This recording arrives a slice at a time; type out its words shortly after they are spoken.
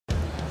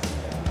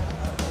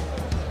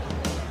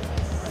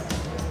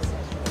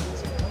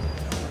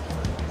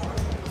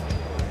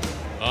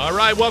All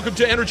right, welcome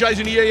to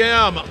Energizing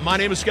EAM. My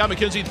name is Scott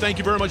McKenzie. Thank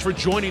you very much for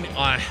joining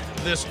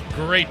this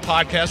great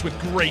podcast with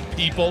great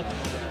people,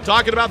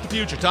 talking about the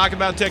future, talking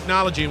about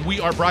technology, and we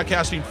are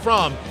broadcasting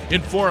from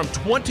Infor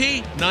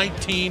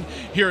 2019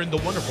 here in the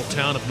wonderful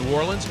town of New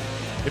Orleans.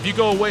 If you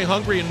go away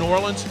hungry in New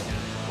Orleans,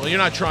 well, you're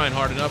not trying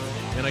hard enough,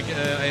 and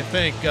I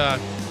think,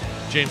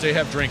 James, they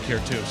have drink here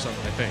too,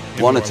 I think.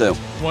 One or two.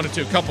 One or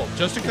two,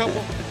 just a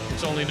couple.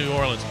 It's only New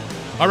Orleans.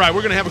 All right,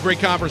 we're going to have a great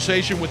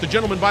conversation with a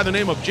gentleman by the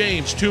name of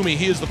James Toomey.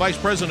 He is the vice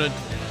president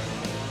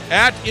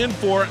at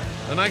Infor,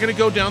 and I'm going to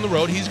go down the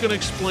road. He's going to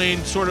explain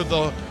sort of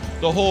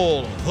the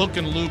whole hook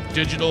and loop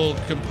digital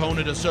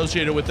component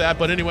associated with that.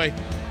 But anyway,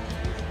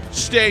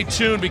 stay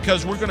tuned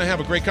because we're going to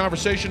have a great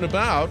conversation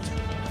about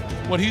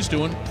what he's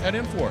doing at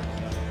Infor.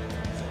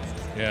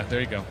 Yeah, there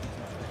you go.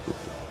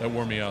 That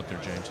wore me out there,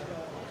 James.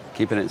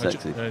 Keeping it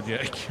sexy.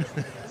 Yeah.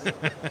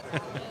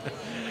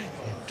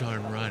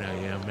 Darn right I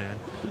am, man.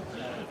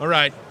 All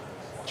right,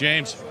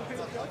 James,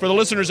 for the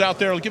listeners out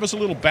there, give us a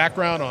little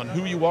background on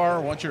who you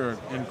are, what you're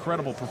an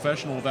incredible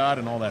professional about,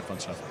 and all that fun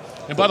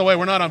stuff. And by the way,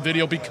 we're not on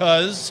video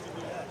because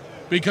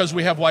we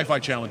have Wi-Fi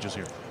challenges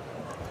here.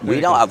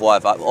 We don't have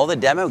Wi-Fi. All the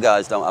demo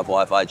guys don't have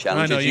Wi-Fi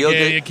challenges. I know,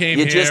 you came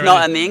you're here just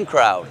not in the in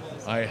crowd.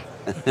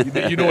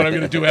 You know what I'm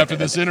going to do after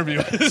this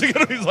interview.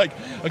 He's like,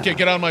 okay,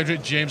 get on my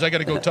James. I got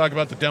to go talk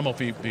about the demo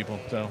people.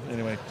 So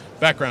anyway,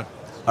 background.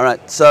 All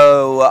right,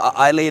 so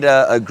I lead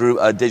a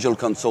digital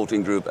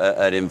consulting group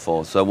at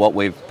Infor. So what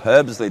we've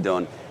purposely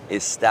done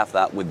is staff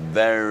that with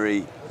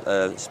very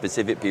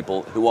specific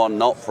people who are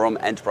not from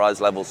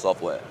enterprise level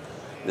software.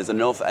 There's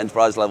enough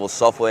enterprise level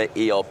software,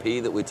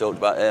 ERP that we talked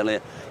about earlier,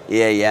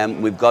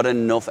 EAM. We've got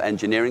enough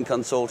engineering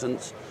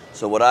consultants.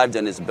 So what I've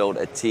done is build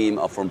a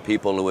team from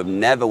people who have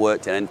never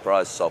worked in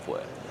enterprise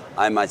software.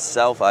 I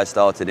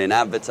started in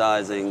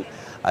advertising.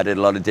 I did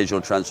a lot of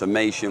digital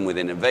transformation with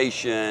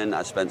innovation.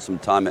 I spent some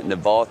time at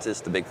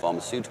Novartis, the big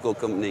pharmaceutical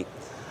company,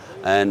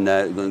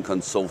 and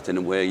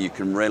consulting where you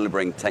can really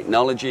bring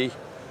technology,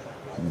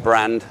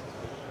 brand,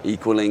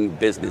 equaling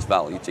business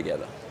value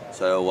together.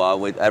 So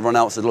with everyone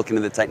else is looking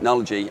at the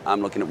technology,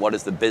 I'm looking at what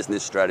is the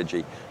business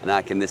strategy and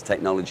how can this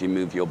technology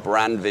move your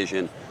brand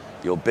vision,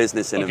 your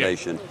business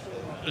innovation.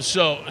 Okay.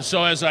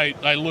 So as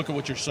I look at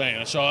what you're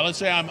saying, so let's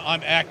say I'm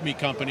Acme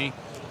Company.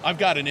 I've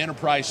got an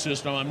enterprise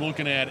system. I'm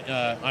looking at,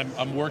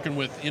 I'm working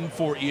with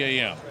Infor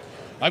EAM.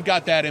 I've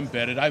got that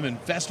embedded. I've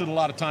invested a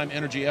lot of time,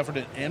 energy,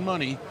 effort, and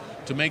money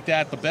to make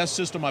that the best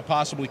system I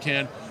possibly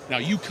can. Now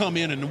you come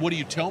in and what do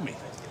you tell me?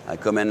 I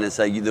come in and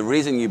say, the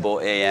reason you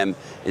bought EAM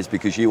is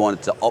because you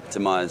wanted to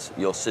optimize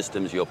your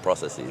systems, your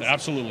processes.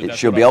 Absolutely. It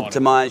should be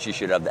optimized. You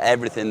should have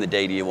everything, the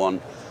data you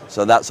want.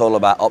 So that's all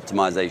about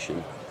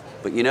optimization.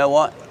 But you know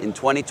what? In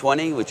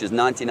 2020, which is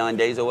 99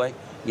 days away,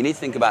 you need to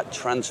think about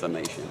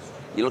transformation.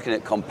 You're looking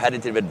at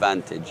competitive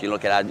advantage. You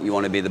look at how you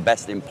want to be the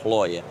best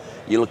employer.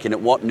 You're looking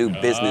at what new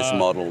business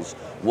models.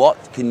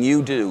 What can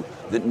you do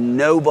that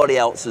nobody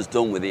else has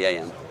done with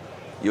EAM?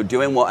 You're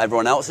doing what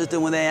everyone else is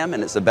doing with EAM,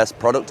 and it's the best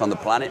product on the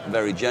planet,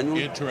 very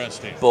genuine.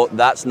 Interesting. But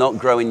that's not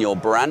growing your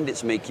brand.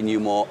 It's making you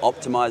more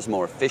optimized,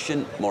 more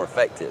efficient, more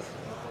effective.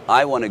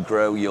 I want to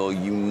grow your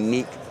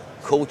unique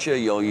culture,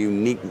 your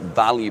unique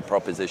value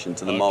proposition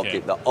to the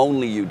market that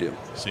only you do.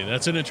 See,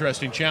 that's an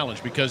interesting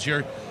challenge because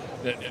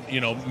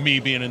me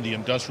being in the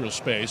industrial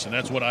space, and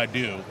that's what I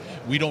do,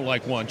 we don't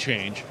like one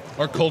change.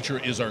 Our culture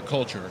is our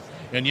culture.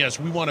 And yes,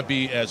 we want to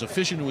be as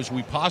efficient as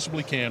we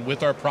possibly can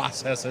with our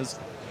processes.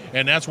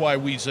 And that's why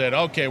we said,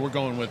 okay, we're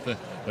going with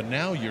but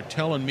now you're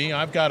telling me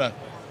I gotta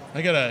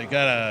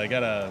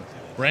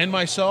brand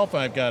myself.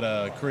 I've got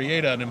to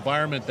create an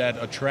environment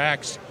that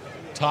attracts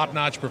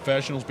top-notch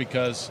professionals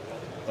because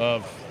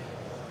of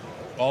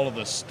all of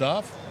the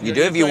stuff. You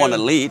do if you want to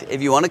lead.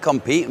 If you want to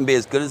compete and be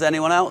as good as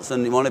anyone else,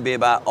 and you want to be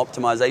about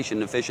optimization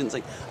and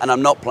efficiency, and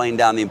I'm not playing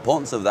down the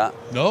importance of that.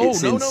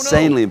 It's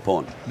insanely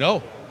important.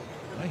 No.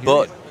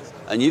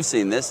 And you've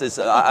seen this.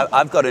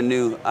 I've got a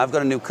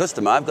new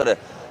customer. I've got a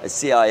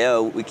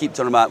CIO. We keep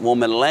talking about more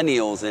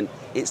millennials, and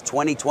it's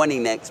 2020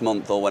 next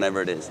month or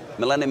whatever it is.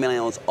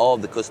 Millennials are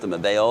the customer.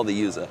 They are the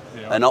user.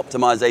 And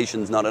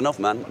optimization's not enough,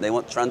 man. They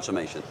want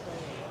transformation.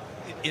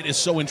 It is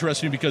so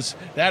interesting because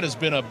that has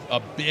been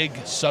a big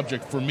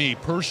subject for me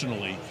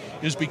personally,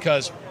 is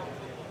because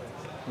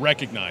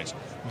recognize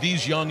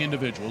these young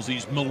individuals,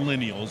 these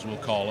millennials we'll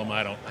call them.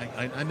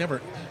 I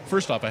never,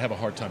 first off, I have a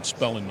hard time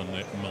spelling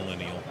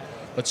millennial.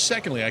 But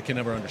secondly, I can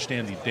never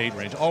understand the date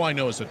range. All I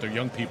know is that they're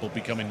young people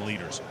becoming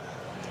leaders.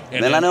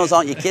 And millennials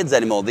aren't your kids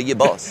anymore, they're your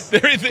boss.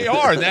 They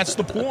are, and that's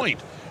the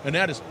point. And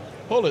that is,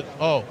 hold it.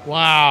 Oh,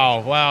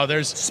 wow.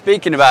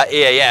 Speaking about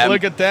EAM.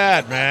 Look at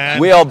that,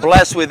 man. We are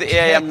blessed with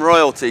EAM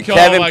royalty.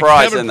 Kevin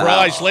Price in the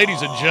house.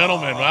 Ladies and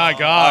gentlemen, my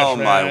gosh, oh,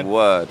 man. My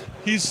word.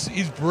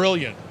 He's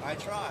brilliant. I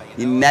try.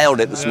 You nailed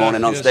it this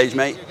morning on stage,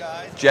 mate.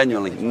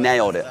 Genuinely,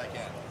 nailed it.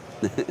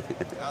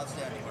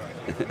 Outstanding work.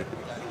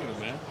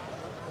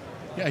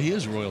 Yeah, he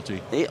is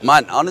royalty.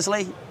 Man,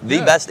 honestly, the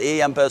best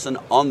EAM person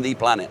on the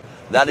planet.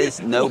 That is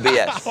no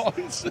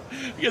BS.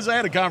 Because I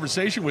had a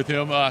conversation with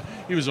him.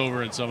 He was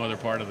over in some other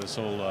part of this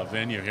whole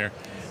venue here,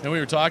 and we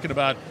were talking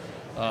about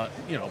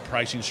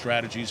pricing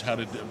strategies, how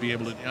to be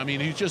able to. I mean,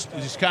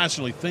 he's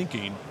constantly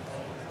thinking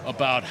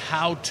about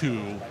how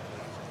to,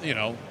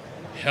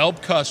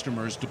 help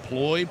customers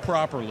deploy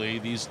properly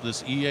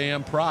this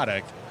EAM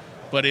product,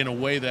 but in a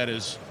way that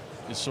is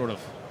sort of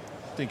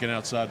thinking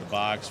outside the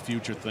box,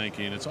 future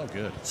thinking. It's all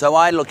good. So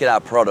I look at our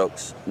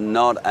products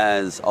not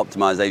as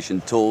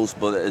optimization tools,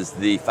 but as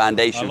the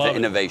foundation for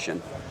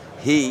innovation.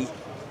 He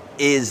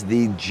is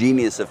the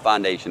genius of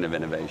foundation of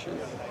innovation.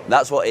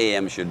 That's what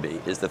EAM should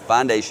be, is the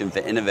foundation for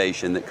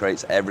innovation that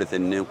creates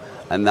everything new,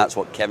 and that's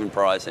what Kevin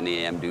Price and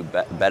EAM do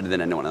better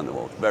than anyone in the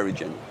world. Very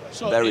genuine.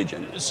 Very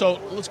genuine. So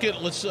let's do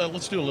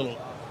a little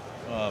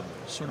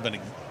sort of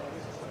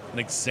an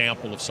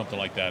example of something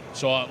like that.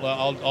 So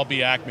I'll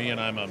be Acme, and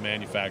I'm a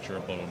manufacturer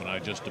of Boom, and I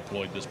just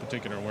deployed this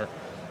particular.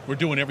 We're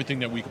doing everything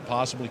that we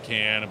possibly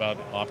can about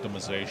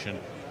optimization.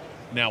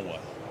 Now what?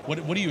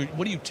 What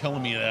are you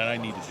telling me that I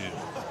need to do?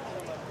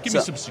 Give me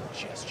some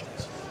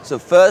suggestions. So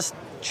first,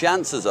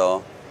 chances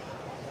are,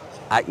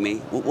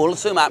 Acme, we'll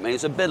assume Acme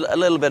is a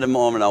little bit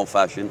more of an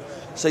old-fashioned,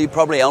 so you're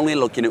probably only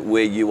looking at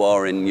where you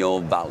are in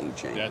your value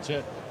chain. That's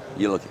it.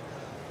 You're looking.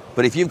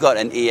 But if you've got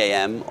an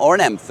EAM or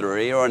an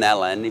M3 or an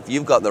LN, if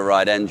you've got the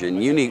right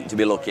engine, you need to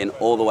be looking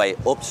all the way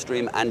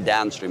upstream and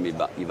downstream your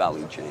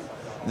value chain.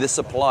 The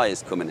supply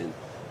is coming in.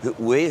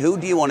 Who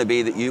do you want to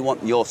be that you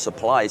want your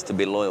suppliers to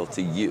be loyal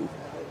to you?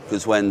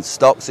 Because when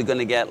stocks are going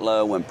to get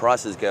low, when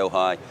prices go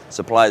high,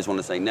 suppliers want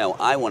to say, no,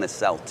 I want to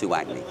sell to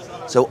Acme.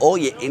 So all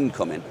your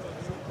incoming,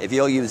 if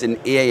you're using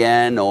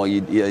EAN or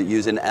you're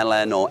using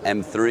LN or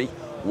M3,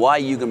 why are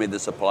you going to be the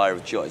supplier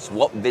of choice?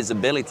 What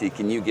visibility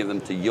can you give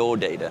them to your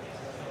data?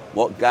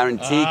 What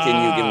guarantee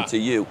can you give them to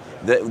you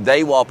that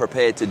they are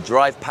prepared to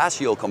drive past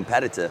your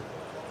competitor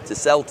to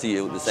sell to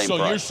you at the same price?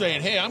 So you're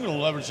saying, hey, I'm going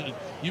to leverage it.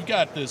 You've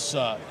got this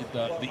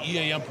the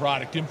EAM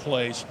product in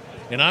place,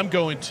 and I'm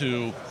going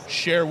to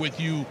share with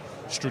you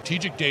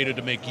strategic data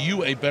to make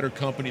you a better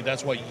company.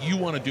 That's why you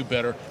want to do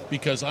better,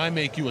 because I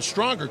make you a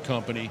stronger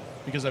company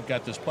because I've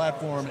got this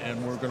platform,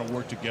 and we're going to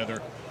work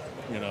together.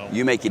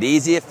 You make it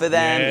easier for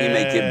them. Yes. You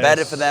make it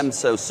better for them.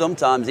 So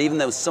sometimes, even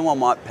though someone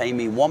might pay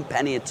me 1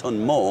 penny a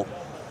ton more,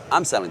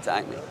 I'm selling to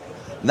Acme.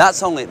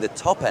 That's only at the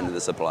top end of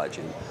the supply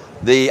chain.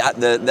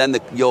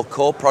 Your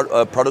core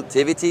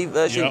productivity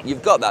version, Yep.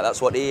 You've got that.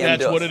 That's what EAM does.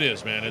 That's what it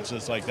is, man. It's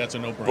just like, that's a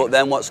no-brainer. But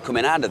then what's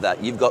coming out of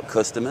that? You've got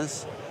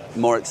customers.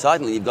 More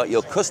excitingly, you've got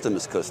your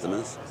customers'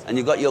 customers, and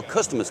you've got your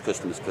customers'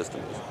 customers'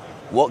 customers.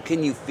 What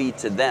can you feed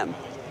to them?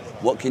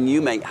 What can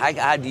you make?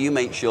 How do you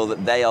make sure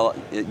that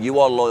you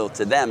are loyal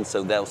to them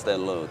so they'll stay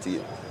loyal to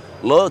you?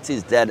 Loyalty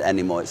is dead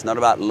anymore. It's not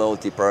about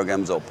loyalty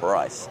programs or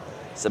price.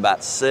 It's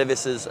about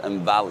services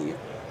and value.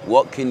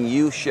 What can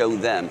you show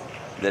them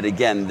that,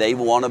 again, they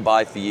want to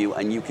buy for you,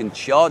 and you can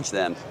charge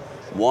them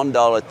 $1,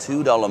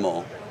 $2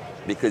 more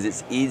because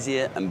it's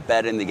easier and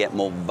better, and they get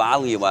more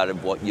value out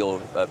of what you're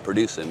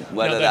producing,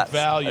 whether that's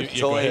value,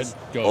 toys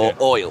or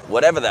oil,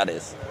 whatever that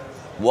is.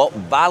 What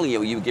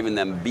value are you giving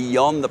them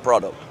beyond the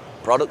product?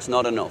 Product's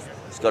not enough.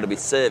 It's got to be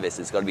service.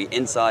 It's got to be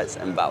insights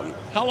and value.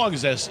 How long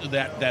has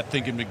that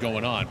thinking been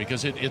going on?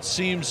 Because it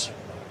seems,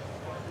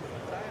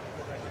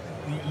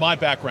 my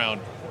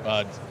background,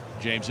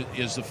 James,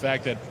 is the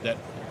fact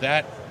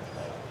that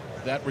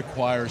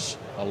requires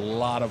a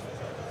lot of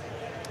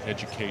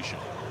education.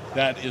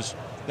 That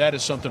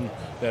is something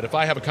that if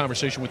I have a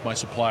conversation with my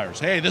suppliers,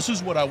 hey, this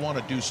is what I want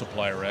to do,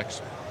 supplier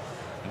X,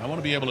 and I want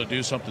to be able to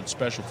do something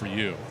special for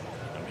you.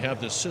 And we have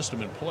this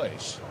system in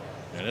place.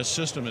 And this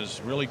system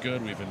is really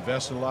good. We've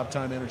invested a lot of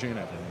time, energy, and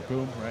effort. And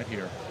boom, right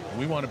here. And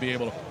we want to be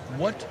able to,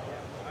 what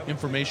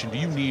information do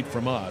you need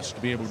from us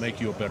to be able to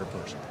make you a better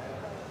person,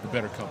 a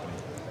better company?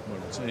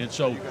 And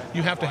so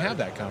you have to have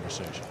that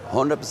conversation.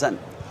 100%.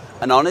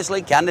 And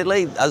honestly,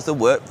 candidly, as the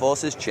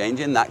workforce is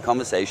changing, that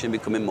conversation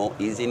becoming more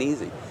easy and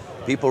easy.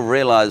 People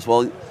realize,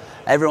 well,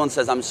 everyone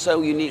says, I'm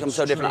so unique, I'm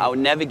so different. I would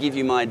never give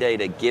you my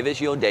data. Give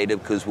us your data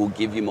because we'll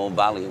give you more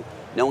value.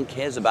 No one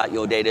cares about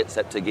your data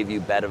except to give you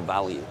better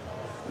value.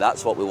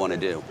 That's what we want to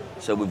do.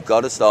 So we've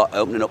got to start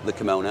opening up the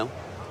kimono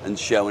and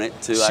showing it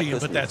to our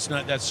customers.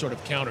 But that's sort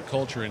of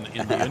counterculture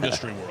in the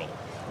industry world.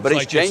 But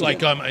it's changing.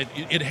 It's like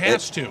it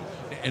has to,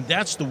 and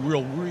that's the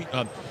real.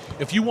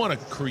 If you want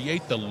to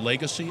create the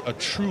legacy, a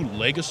true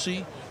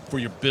legacy for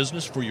your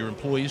business, for your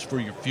employees, for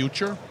your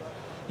future,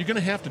 you're going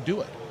to have to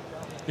do it.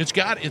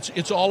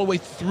 It's all the way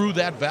through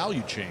that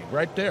value chain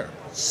right there.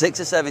 6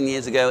 or 7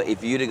 years ago,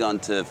 if you'd have gone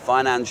to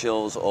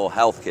financials or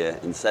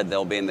healthcare and said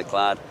they'll be in the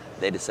cloud,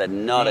 they'd have said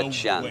not a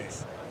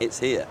chance. Way. It's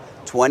here.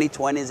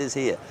 2020s is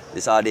here.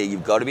 This idea,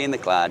 you've got to be in the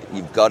cloud.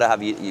 You've got to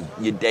have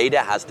your data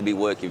has to be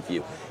working for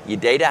you. Your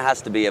data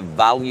has to be a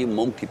value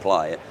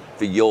multiplier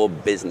for your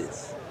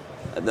business.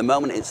 At the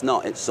moment, it's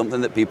not. It's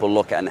something that people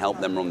look at and help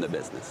them run their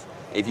business.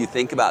 If you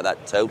think about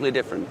that totally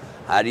different,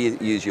 how do you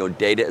use your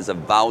data as a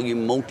value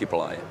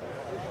multiplier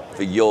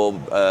for your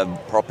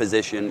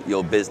proposition,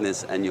 your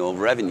business, and your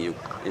revenue?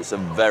 It's a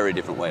very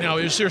different way. Now,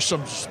 is there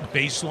some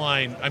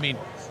baseline? I mean,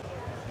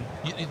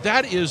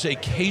 that is a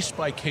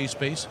case-by-case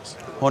basis.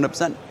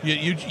 100%.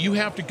 You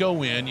have to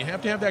go in, you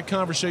have to have that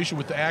conversation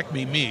with the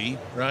Acme me,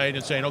 right,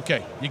 and saying,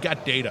 okay, you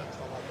got data,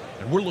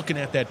 and we're looking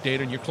at that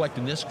data, and you're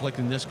collecting this.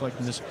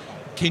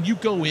 Can you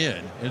go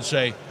in and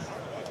say,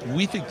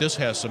 we think this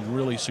has some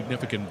really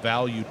significant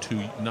value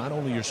to not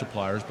only your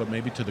suppliers, but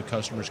maybe to the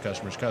customers,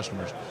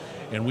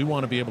 and we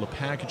want to be able to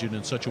package it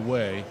in such a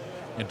way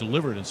and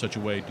deliver it in such a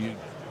way.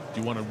 Do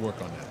you want to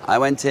work on that? I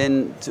went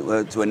in to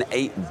an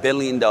 $8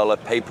 billion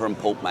paper and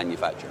pulp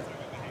manufacturer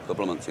a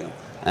couple of months ago,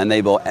 and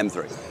they bought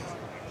M3.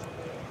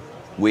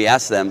 We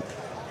asked them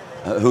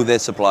who their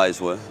suppliers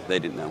were. They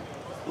didn't know.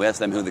 We asked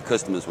them who the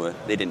customers were.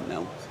 They didn't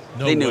know.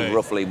 They knew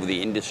roughly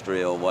the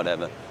industry or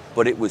whatever,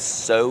 but it was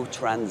so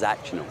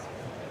transactional.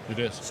 It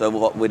is. So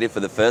what we did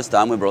for the first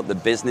time, we brought the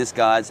business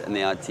guys and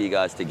the IT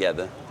guys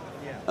together,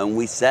 and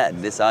we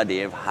said this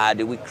idea of how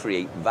do we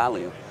create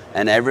value.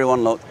 And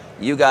everyone looked,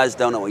 you guys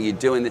don't know what you're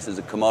doing, this is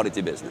a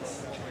commodity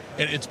business.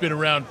 And it's been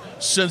around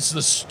since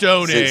the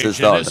Stone Age,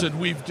 and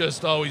we've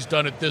just always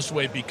done it this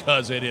way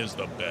because it is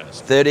the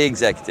best. 30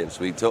 executives,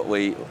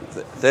 30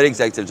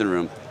 executives in a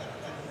room.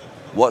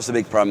 What's the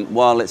big problem?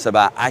 Well, it's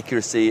about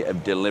accuracy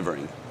of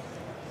delivering.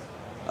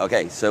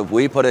 Okay, so if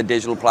we put a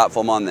digital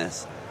platform on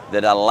this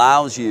that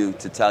allows you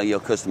to tell your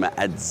customer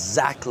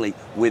exactly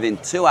within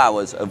 2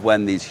 hours of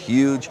when these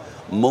huge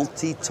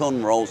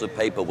multi-ton rolls of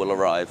paper will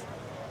arrive,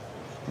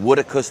 would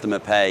a customer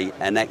pay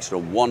an extra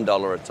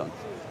 $1 a ton?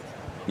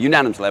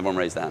 Unanimously, everyone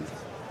raised their hand.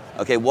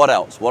 Okay, what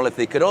else? Well, if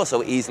they could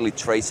also easily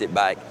trace it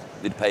back,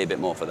 they'd pay a bit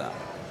more for that.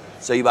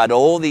 So you add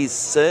all these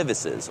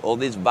services, all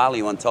this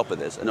value on top of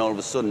this, and all of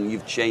a sudden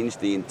you've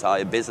changed the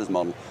entire business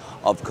model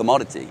of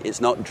commodity.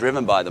 It's not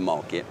driven by the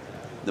market.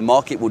 The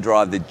market will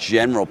drive the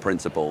general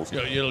principles.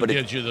 It'll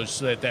get you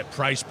that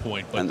price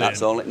point. But and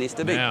that's all it needs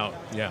to be. Now,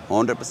 yeah.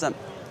 100%.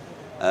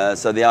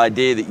 So the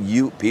idea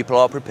that people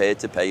are prepared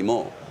to pay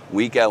more.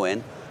 We go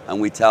in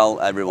and we tell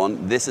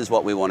everyone, this is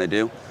what we want to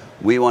do.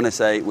 We want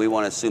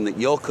to assume that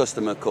your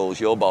customer calls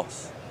your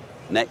boss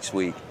next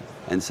week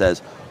and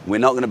says, we're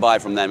not going to buy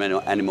from them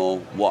anymore.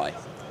 Why?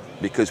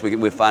 Because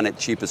we find it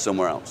cheaper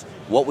somewhere else.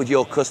 What would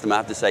your customer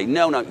have to say?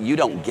 No, you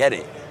don't get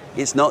it.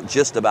 It's not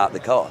just about the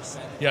cost.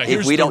 Yeah,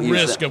 here's the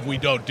risk if we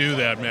don't do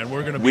that, man.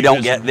 We're going to be we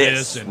don't get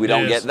this. We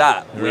don't get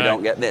that. Right. We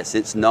don't get this.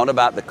 It's not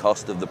about the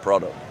cost of the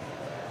product.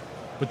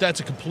 But that's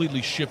a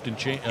completely shift in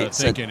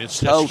thinking. It's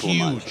huge.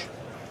 Much.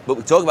 But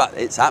we talk about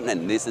it's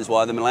happening. This is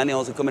why the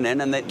millennials are coming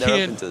in and they're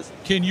open to us.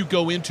 Can you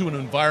go into an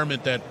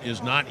environment that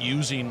is not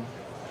using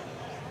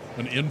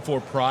an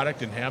Infor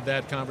product and have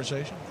that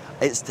conversation?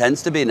 It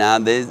tends to be now.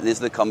 These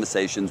are the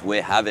conversations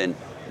we're having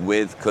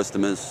with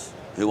customers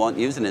who aren't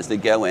using this. They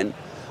go in,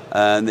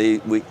 and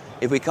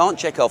if we can't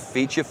check off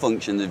feature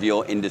functions of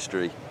your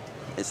industry,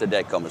 it's a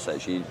dead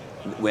conversation.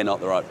 We're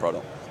not the right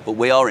product. But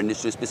we are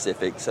industry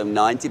specific, so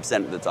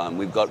 90% of the time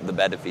we've got the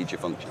better feature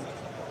function.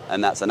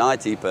 And that's an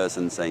IT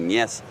person saying,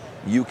 yes,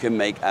 you can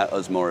make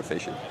us more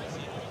efficient.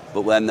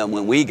 But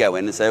when we go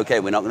in and say, okay,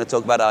 we're not going to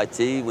talk about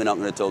IT, we're not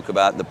going to talk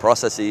about the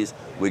processes,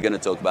 we're going to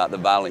talk about the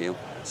value.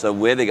 So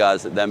we're the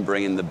guys that then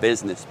bring in the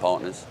business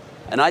partners.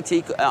 And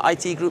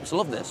IT groups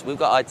love this. We've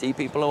got IT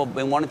people who have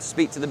been wanting to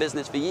speak to the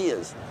business for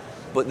years.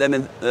 But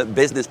then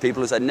business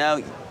people who said,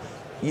 no,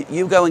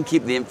 you go and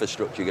keep the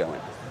infrastructure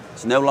going.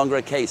 It's no longer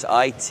a case.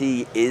 IT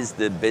is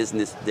the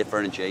business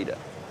differentiator.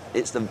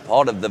 It's the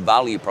part of the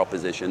value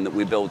proposition that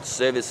we build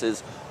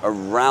services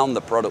around the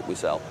product we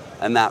sell,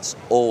 and that's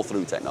all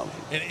through technology.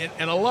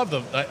 And I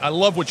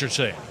love what you're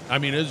saying. I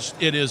mean,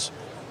 it is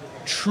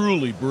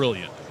truly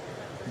brilliant,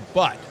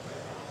 but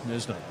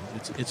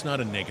it's not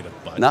a negative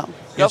but. No,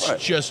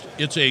 it's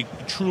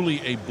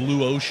truly a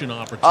blue ocean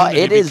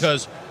opportunity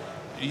because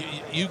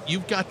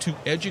you've got to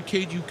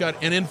educate.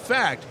 And in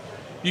fact,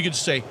 you could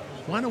say,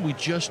 why don't we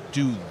just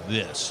do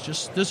this?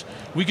 Just this.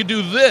 We could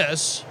do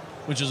this,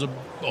 which is a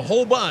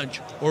whole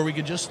bunch, or we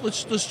could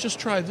let's just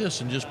try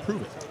this and just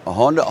prove it.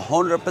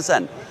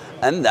 100%.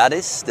 And that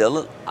is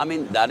still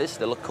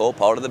a core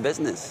part of the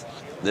business.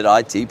 That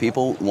IT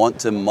people want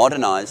to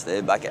modernize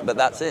their backend, but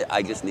that's it.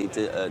 I just need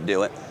to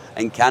do it.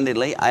 And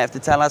candidly, I have to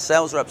tell our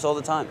sales reps all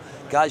the time,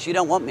 guys, you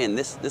don't want me in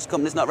this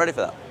company's not ready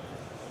for that.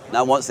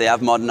 Now, once they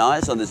have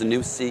modernized, or there's a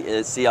new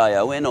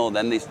CIO in, or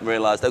then they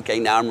realized, okay,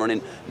 now I'm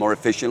running more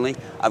efficiently.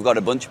 I've got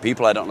a bunch of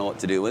people I don't know what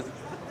to do with.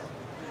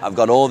 I've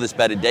got all this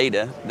better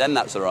data, then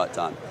that's the right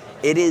time.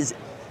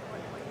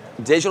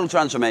 Digital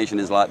transformation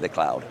is like the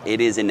cloud. It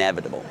is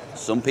inevitable.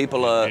 Some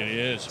people are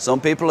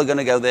going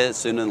to go there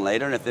sooner than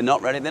later, and if they're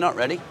not ready, they're not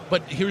ready.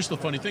 But here's the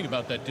funny thing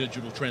about that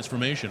digital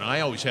transformation.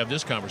 I always have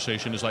this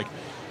conversation is like,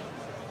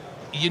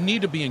 you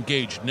need to be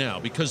engaged now,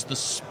 because the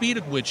speed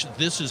at which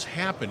this is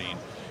happening,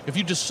 if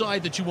you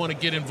decide that you want to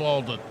get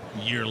involved a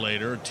year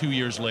later, or 2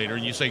 years later,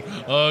 and you say,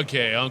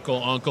 okay,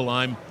 uncle,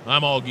 I'm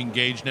all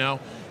engaged now,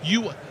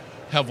 you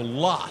have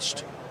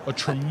lost a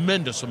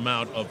tremendous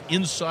amount of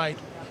insight,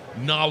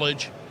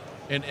 knowledge,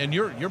 and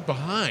you're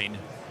behind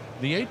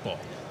the 8 ball.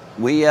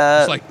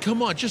 It's like,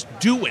 come on, just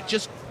do it.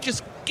 Just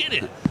get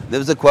it. There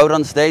was a quote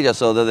on stage I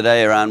saw the other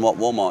day around what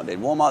Walmart did.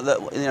 Walmart,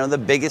 the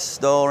biggest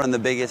store and the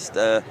biggest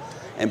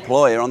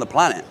employer on the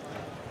planet.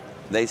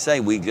 They say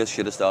we just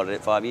should have started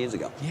it 5 years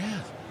ago. Yeah.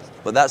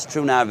 But that's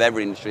true now of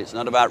every industry. It's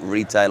not about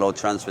retail or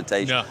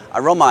transportation. No. I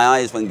roll my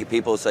eyes when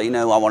people say,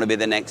 I want to be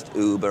the next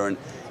Uber, and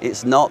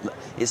it's not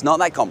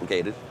that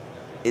complicated.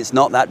 It's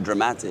not that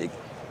dramatic.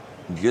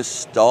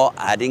 Just start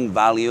adding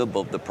value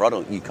above the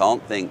product. You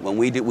can't think. When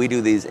we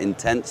do these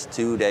intense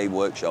 2-day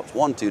workshops,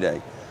 2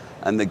 day,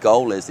 and the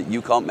goal is that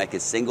you can't make a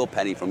single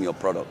penny from your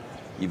product.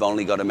 You've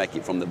only got to make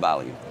it from the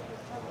value.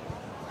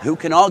 Who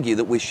can argue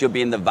that we should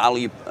be in the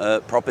value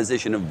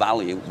proposition of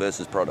value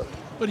versus product?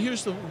 But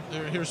here's the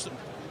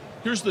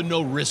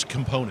no risk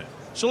component.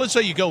 So let's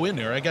say you go in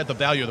there. I got the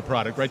value of the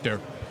product right there.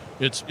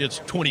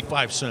 It's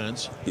 25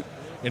 cents,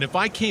 and if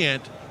I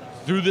can't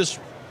through this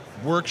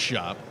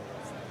workshop,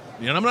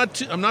 and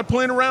I'm not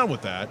playing around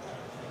with that,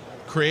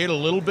 create a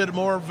little bit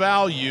more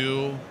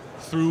value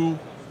through,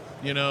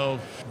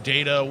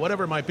 data,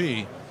 whatever it might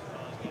be,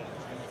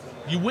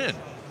 you win.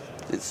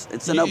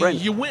 It's a no-brainer.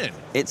 You win.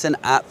 It's an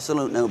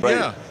absolute no-brainer.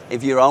 Yeah.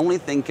 If you're only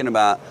thinking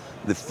about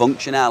the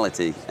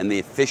functionality and the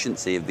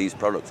efficiency of these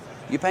products,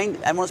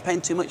 everyone's paying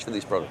too much for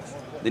these products.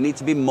 They need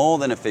to be more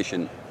than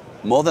efficient,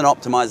 more than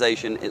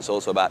optimization. It's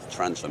also about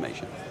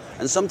transformation.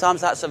 And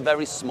sometimes that's a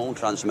very small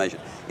transformation.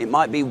 It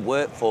might be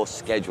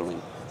workforce scheduling.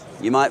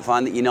 You might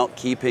find that you're not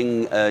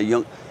keeping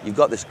you've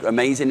got this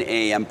amazing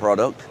EAM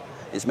product,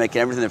 it's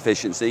making everything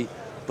efficiency,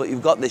 but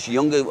you've got this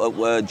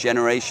younger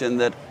generation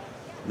that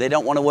they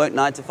don't want to work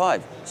 9 to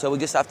 5. So we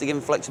just have to give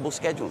them flexible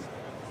scheduling.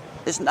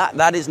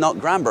 That is not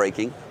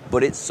groundbreaking,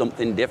 but it's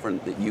something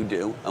different that you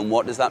do. And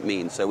what does that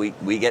mean? So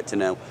we get to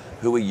know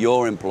who are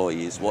your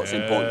employees, what's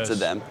important to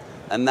them,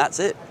 and that's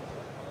it.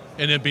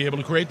 And then be able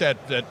to create that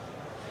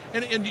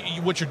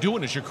and what you're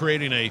doing is you're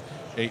creating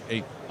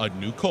a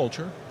new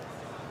culture,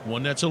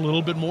 one that's a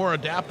little bit more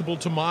adaptable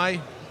to my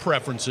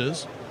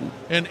preferences,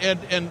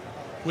 and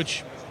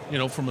which,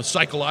 from a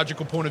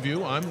psychological point of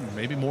view, I'm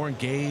maybe more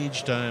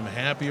engaged, I'm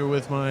happier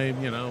with my,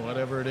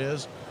 whatever it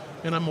is,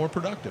 and I'm more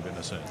productive in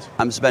a sense.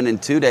 I'm spending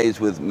 2 days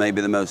with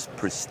maybe the most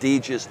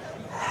prestigious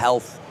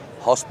health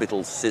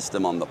hospital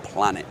system on the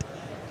planet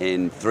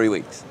in 3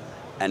 weeks.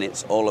 And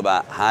it's all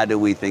about how do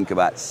we think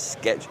about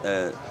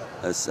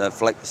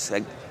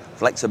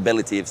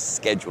flexibility of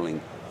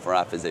scheduling for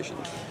our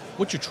physicians.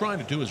 What you're trying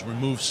to do is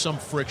remove some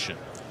friction.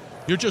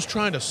 You're just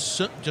trying to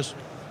just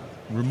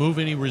remove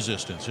any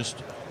resistance.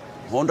 Just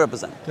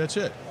 100%. That's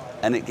it.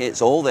 And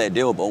it's all there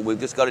doable. We've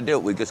just got to do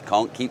it. We just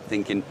can't keep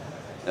thinking,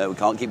 we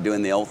can't keep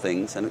doing the old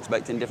things and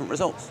expecting different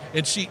results.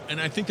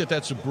 And I think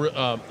that's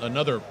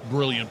another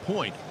brilliant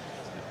point.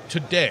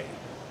 Today,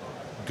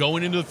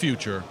 going into the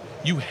future,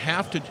 you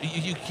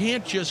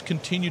can't just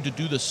continue to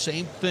do the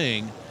same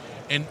thing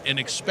and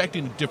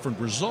expecting a different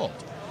result.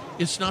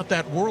 It's not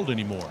that world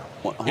anymore.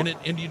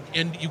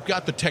 And you've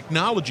got the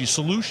technology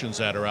solutions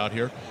that are out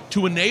here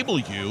to enable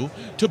you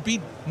to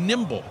be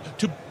nimble,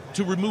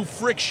 to remove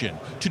friction,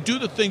 to do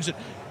the things that,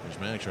 there's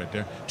Max right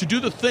there, to do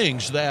the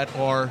things that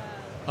are,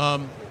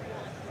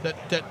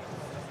 that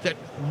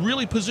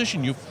really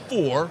position you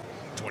for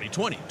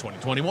 2020,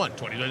 2021,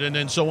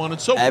 and so on and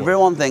so forth.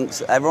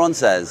 Everyone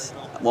says,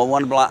 well, I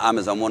want to be like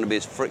Amazon, I want to be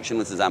as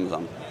frictionless as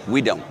Amazon.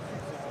 We don't,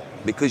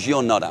 because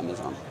you're not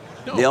Amazon.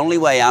 No. The only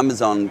way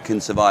Amazon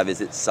can survive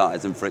is its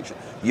size and friction.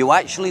 You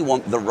actually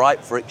want the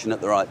right friction at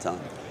the right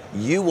time.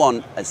 You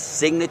want a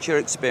signature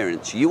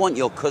experience. You want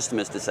your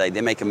customers to say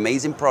they make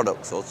amazing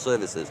products or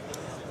services,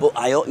 but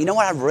you know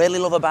what I really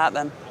love about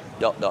them? ...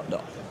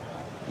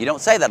 You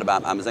don't say that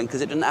about Amazon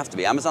because it doesn't have to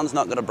be. Amazon's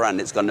not got a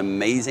brand. It's got an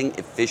amazing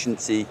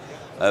efficiency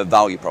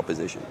value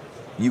proposition.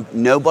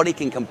 Nobody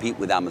can compete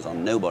with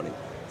Amazon, nobody.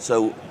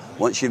 So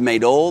once you've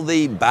made all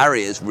the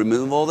barriers,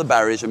 remove all the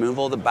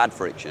bad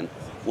friction,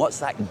 what's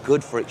that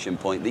good friction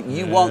point that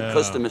you want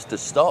customers to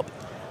stop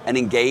and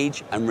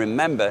engage and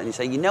remember? And you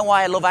say, you know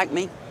why I love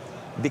Acme?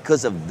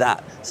 Because of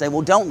that. Say,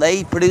 well, don't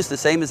they produce the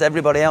same as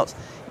everybody else?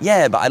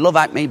 Yeah, but I love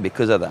Acme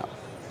because of that.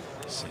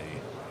 See,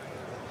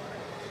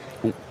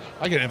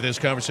 I can have this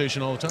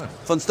conversation all the time.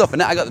 Fun stuff,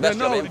 and I got the best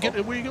job.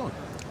 Where are you going?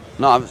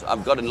 No,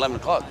 I've got an 11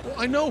 o'clock. Well,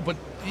 I know, but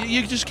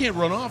you just can't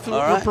run off. All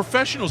We're right.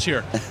 Professionals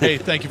here. Hey,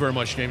 thank you very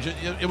much, James.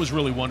 It was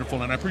really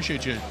wonderful, and I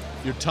appreciate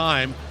your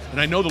time. And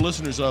I know the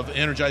listeners of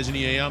Energizing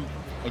EAM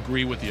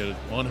agree with you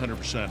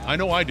 100%. I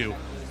know I do.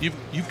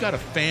 You've got a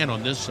fan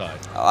on this side.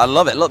 I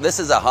love it. Look, this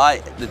is the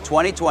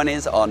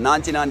 2020s are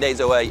 99 days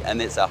away,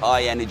 and it's a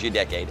high energy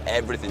decade.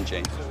 Everything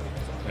changes.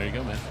 There you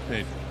go, man.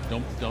 Hey,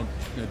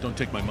 don't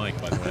take my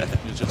mic, by the way.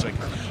 It's just like,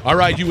 all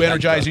right, you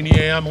Energizing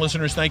EAM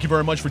listeners, thank you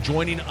very much for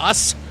joining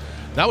us.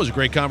 That was a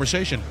great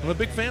conversation. I'm a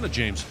big fan of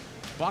James.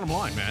 Bottom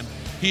line, man.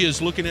 He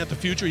is looking at the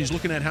future. He's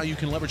looking at how you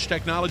can leverage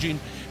technology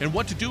and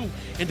what to do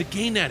and to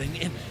gain that.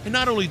 And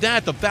not only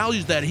that, the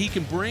values that he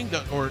can bring,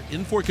 or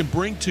Infor can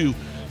bring to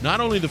not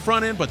only the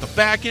front end, but the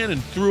back end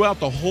and throughout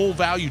the whole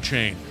value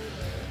chain.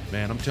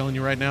 Man, I'm telling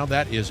you right now,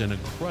 that is an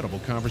incredible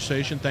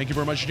conversation. Thank you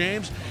very much,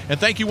 James. And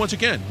thank you once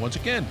again,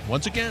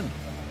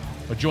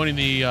 for joining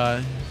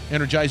the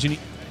Energizing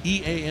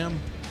EAM.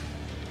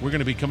 We're going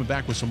to be coming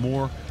back with some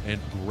more and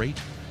great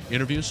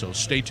interviews, so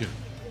stay tuned.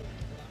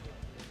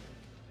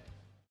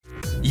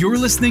 You're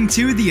listening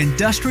to the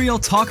Industrial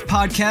Talk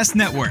Podcast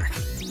Network.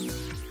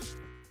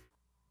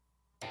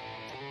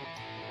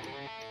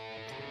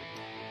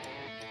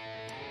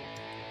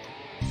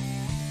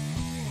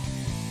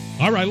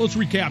 All right, let's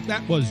recap.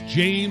 That was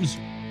James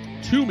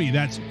Toomey.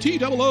 That's Toomey,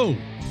 Toomey.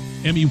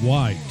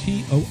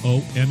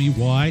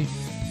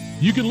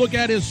 You can look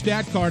at his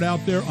stat card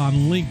out there on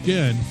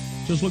LinkedIn.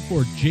 Just look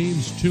for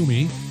James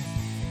Toomey,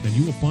 and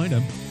you will find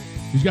him.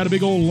 He's got a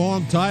big old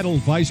long title,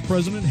 Vice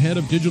President, Head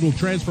of Digital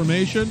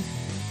Transformation.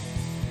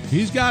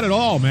 He's got it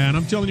all, man.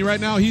 I'm telling you right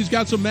now, he's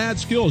got some mad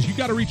skills. You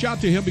got to reach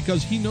out to him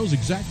because he knows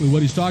exactly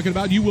what he's talking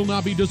about. You will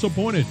not be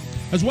disappointed.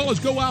 As well as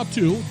go out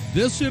to,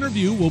 this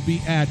interview will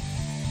be at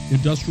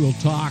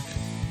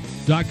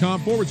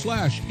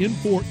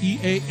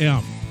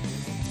industrialtalk.com/Infor-EAM.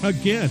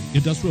 Again,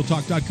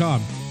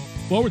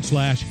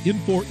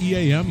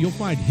 industrialtalk.com/Infor-EAM. You'll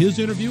find his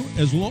interview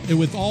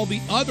with all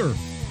the other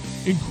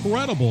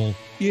incredible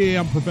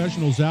EAM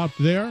professionals out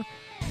there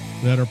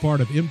that are part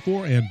of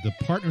Infor and the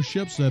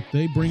partnerships that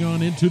they bring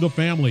on into the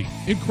family.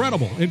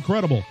 Incredible.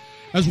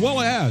 As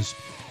well as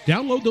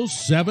download those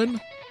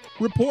 7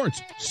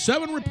 reports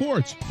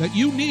that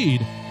you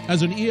need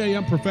as an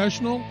EAM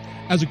professional,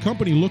 as a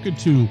company looking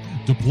to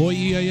deploy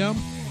EAM.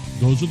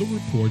 Those are the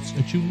reports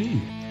that you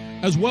need.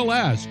 As well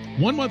as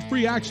 1 month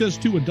free access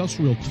to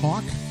Industrial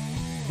Talk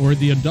or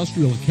the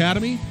Industrial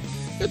Academy.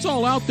 It's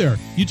all out there.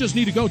 You just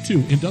need to go to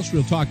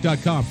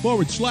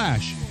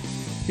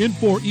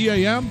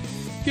industrialtalk.com/Infor-EAM.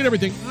 Get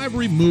everything. I've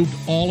removed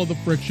all of the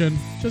friction.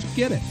 Just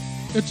get it.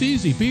 It's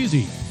easy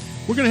peasy.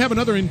 We're going to have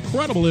another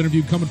incredible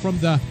interview coming from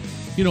the,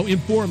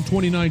 Inforum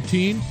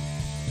 2019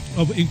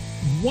 of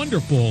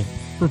wonderful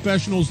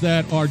professionals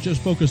that are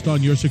just focused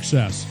on your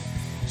success.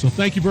 So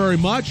thank you very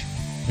much.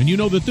 And you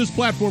know that this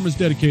platform is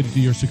dedicated to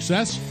your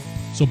success.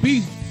 So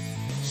be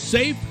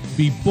safe,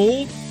 be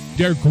bold,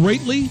 dare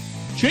greatly,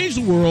 change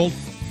the world.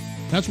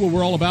 That's what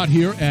we're all about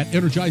here at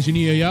Energizing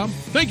EAM.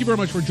 Thank you very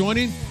much for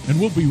joining, and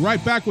we'll be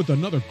right back with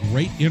another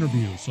great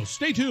interview. So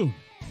stay tuned.